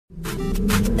Yo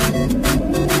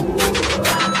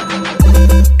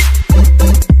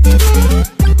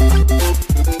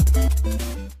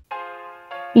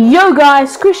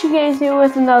guys, Squishy Games here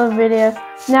with another video.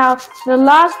 Now, the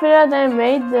last video that I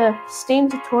made, the Steam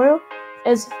tutorial,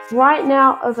 is right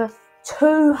now over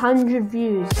 200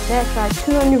 views. That's right,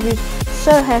 200 views.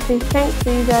 So happy. Thanks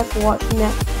for you guys for watching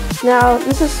that. Now,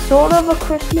 this is sort of a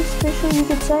Christmas special, you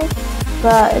could say,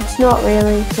 but it's not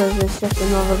really because it's just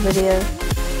another video.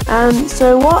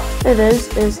 So what it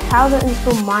is how to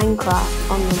install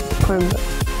Minecraft on the Chromebook.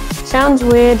 Sounds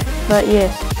weird, but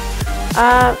yes.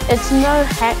 It's no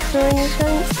hacks or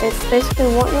anything. It's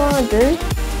basically what you want to do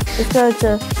is go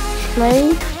to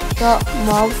play.mob.org.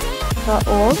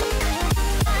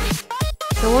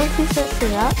 So once you search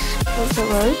it up, once it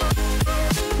loads,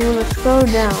 you want to scroll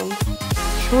down.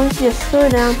 So once you scroll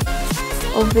down,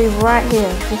 it'll be right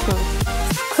here, this one.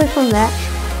 Click on that,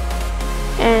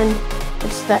 and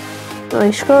it's that. So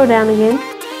you scroll down again,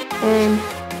 and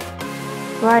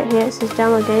right here it says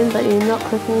download game, but you're not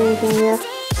clicking anything here.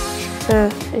 So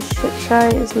it should,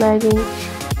 sorry, it's lagging.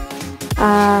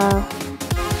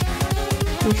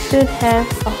 You should have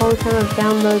a whole ton of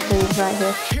download things right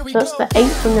here. So it's the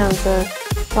 8th one down. So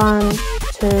 1,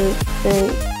 2, 3,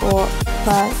 4,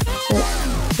 5, 6,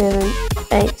 7,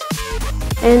 8.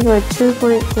 Android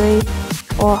 2.3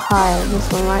 or higher.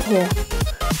 This one right here.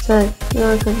 So you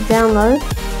want to click download.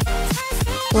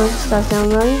 Once it starts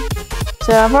downloading.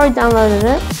 So I've already downloaded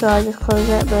it. So I just close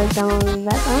that, but it's downloading in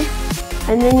the background.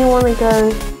 And then you want to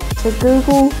go to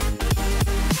Google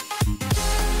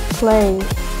Play.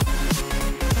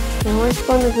 And once you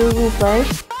go to Google Play,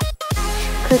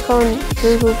 click on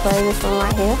Google Play, this one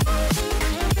right here.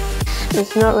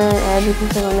 It's not really an ad, you can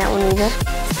click on that one either.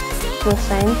 It's the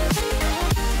same.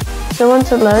 So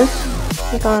once it loads,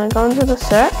 you're going to go into the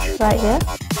search right here.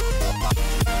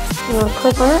 You're going to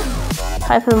click on it,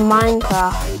 type in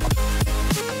Minecraft.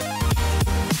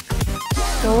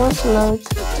 So once it loads,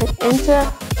 click enter,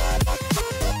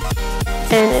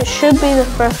 and it should be the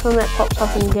first one that pops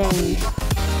up in games.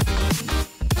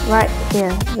 Right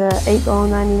here, the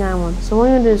 $8.99 one. So what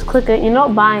you're going to do is click it. You're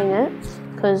not buying it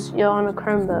because you're on a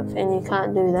Chromebook and you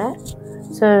can't do that.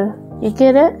 So you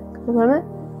get it, click on it,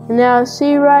 and now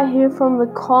see right here from the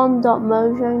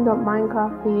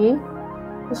com.mojang.minecraft.pe.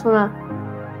 Just want to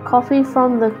copy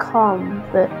from the com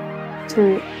bit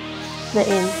to the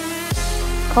end.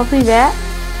 Copy that.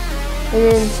 And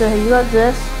then, so you got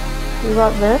this, you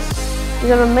got this.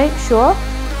 You're gonna make sure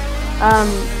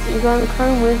you go to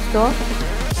Chrome Web Store,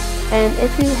 and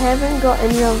if you haven't got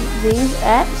any of these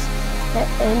apps,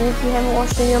 and if you haven't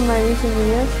watched any of my recent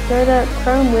videos, go to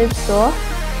Chrome Web Store,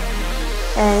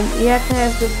 and you have to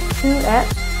have this 2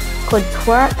 apps called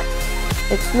Twerk.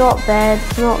 It's not bad,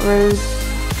 it's not rude.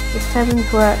 Just type in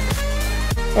Twerk.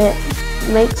 It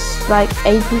makes like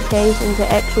APKs into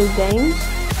actual games.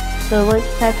 So once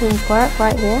you type in Twerk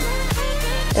right here,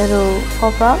 it'll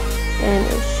pop up and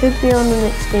it should be on an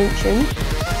extension.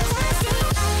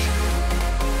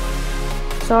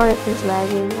 Sorry if it's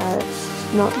lagging,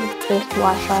 it's not the best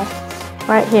Wi-Fi.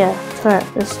 Right here, Twerk,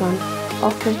 this one.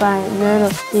 Offered by Nerd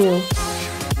of Steel.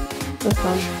 This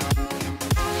one.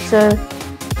 So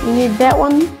you need that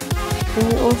one,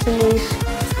 and you also need,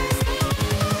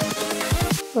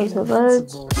 once it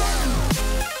loads,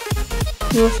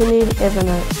 you also need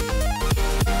Evernote.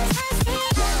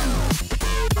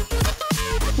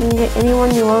 You can get any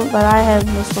one you want, but I have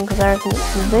this one because I reckon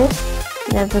it's the best.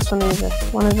 And I have this one either.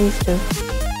 One of these two.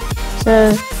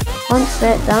 So once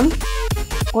that's done,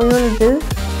 what you want to do,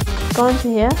 go into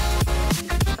here,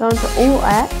 go into all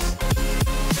apps,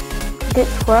 get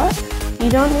Twerk. You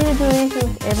don't need to do anything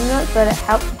with Evernote, but it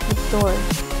helps with the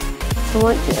storage. So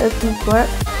once you open Twerk,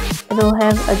 it'll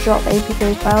have a drop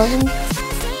APK file in,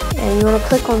 and you want to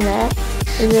click on that,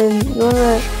 and then you want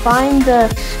to find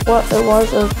what it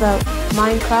was about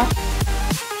Minecraft.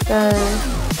 So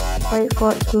wait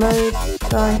for it to load.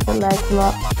 Sorry if it lags a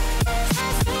lot.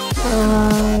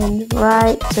 And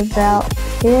right about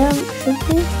here should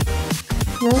be.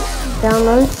 No,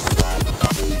 download.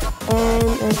 And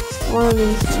it's one of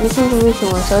these. This one's a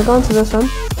recent one. So I go into this one,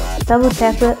 double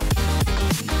tap it.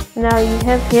 Now you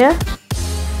have here.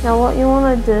 Now what you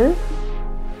want to do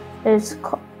is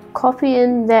copy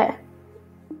in that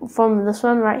from this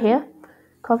one right here.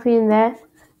 Copy in that.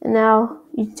 And now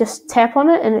you just tap on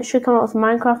it and it should come up with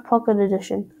Minecraft Pocket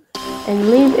Edition.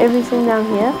 And leave everything down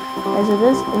here as it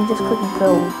is and just click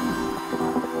build.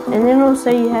 And then it'll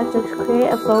say you have to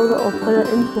create a folder or put it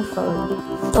into a folder.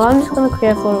 So I'm just going to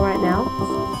create a folder right now.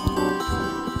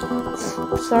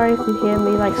 Sorry if you hear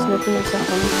me like snipping and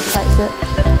stuff on the types it.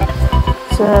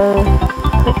 So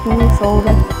click new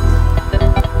folder.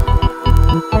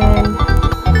 and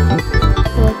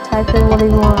type in what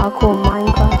you want. I'll call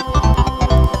Minecraft.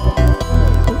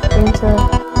 Enter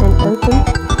and open.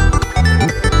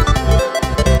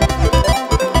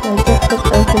 And just click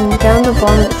open. Down the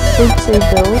bottom it should say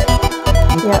build.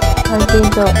 Yep, has been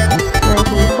built. Now you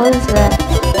can close that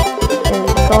and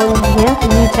go in here,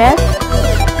 new tab.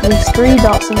 These 3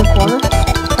 dots in the corner.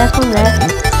 Tap on that.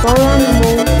 Scroll around the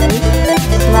whole thing.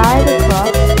 Slide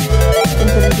across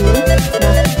into the view.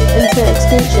 Now into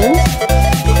extensions.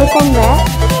 Click on that.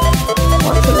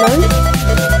 Once it loads,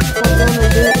 what you want to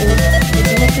do is, if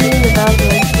you're looking in the browser,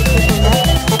 click on that,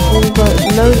 and you go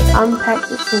load unpacked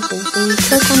extensions. So you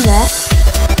click on that,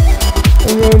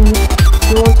 and then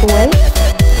you want to wait,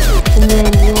 and then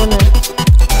you want to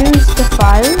choose the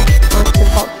file once it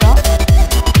pops up.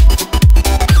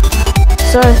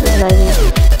 Sorry if it's lagging,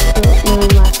 it's not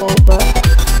really my fault, but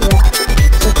yeah.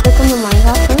 So click on the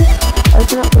Minecraft one,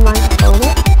 open up the Minecraft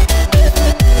folder.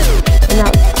 And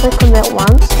now click on that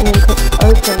once and then click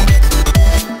open.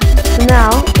 So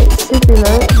now it should be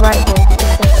loaded right here.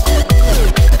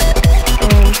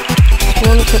 And you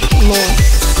want to click more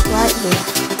right there.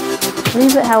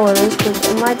 Leave it how it is because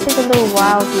it might take a little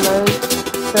while to load.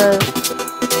 So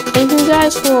thank you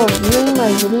guys for viewing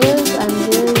my videos. I'm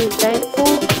really thankful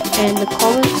and the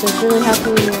comments are really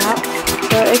helping me out.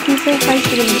 So if you think I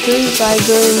should improve by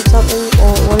doing something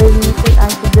or whatever you think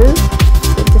I should do,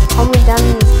 just comment down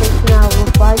in the description, I'll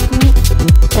reply to you.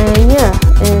 And yeah,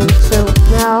 and so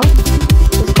now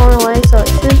it's gone away, so it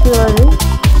should be loading.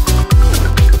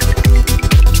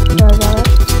 Sorry about it.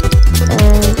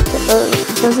 And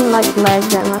it doesn't like lag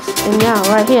that much. And now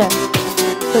right here,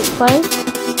 click play.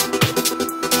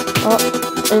 Oh,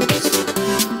 it's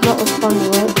not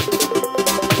responding, right?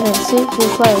 Yeah, see,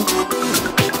 we'll play.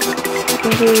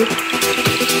 We'll do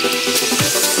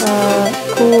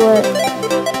call it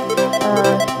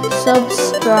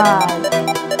subscribe.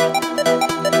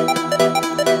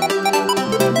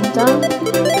 Done.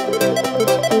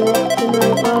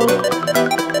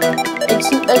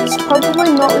 It's probably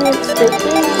not what you're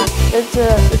expecting. It's the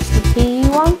PE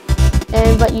one,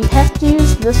 but you have to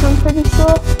use this one, pretty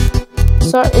sure.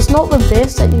 So it's not the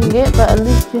best that you can get, but at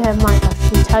least you have Minecraft. You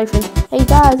can type in, hey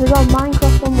guys, I got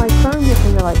Minecraft on my Chromebook,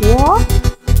 and they're like, what?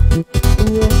 And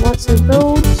yeah, once it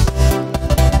builds,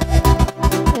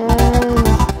 and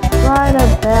right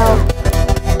about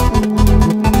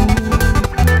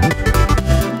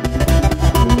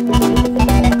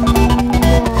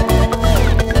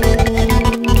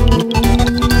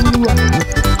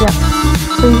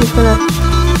so you're just gonna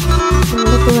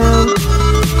look around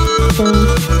and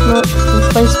look and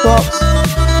place blocks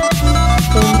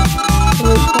and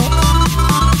delete blocks.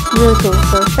 Really cool.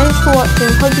 So thanks for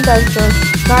watching. Hope you guys enjoyed.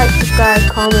 Like, subscribe,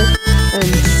 comment, and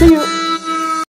see you.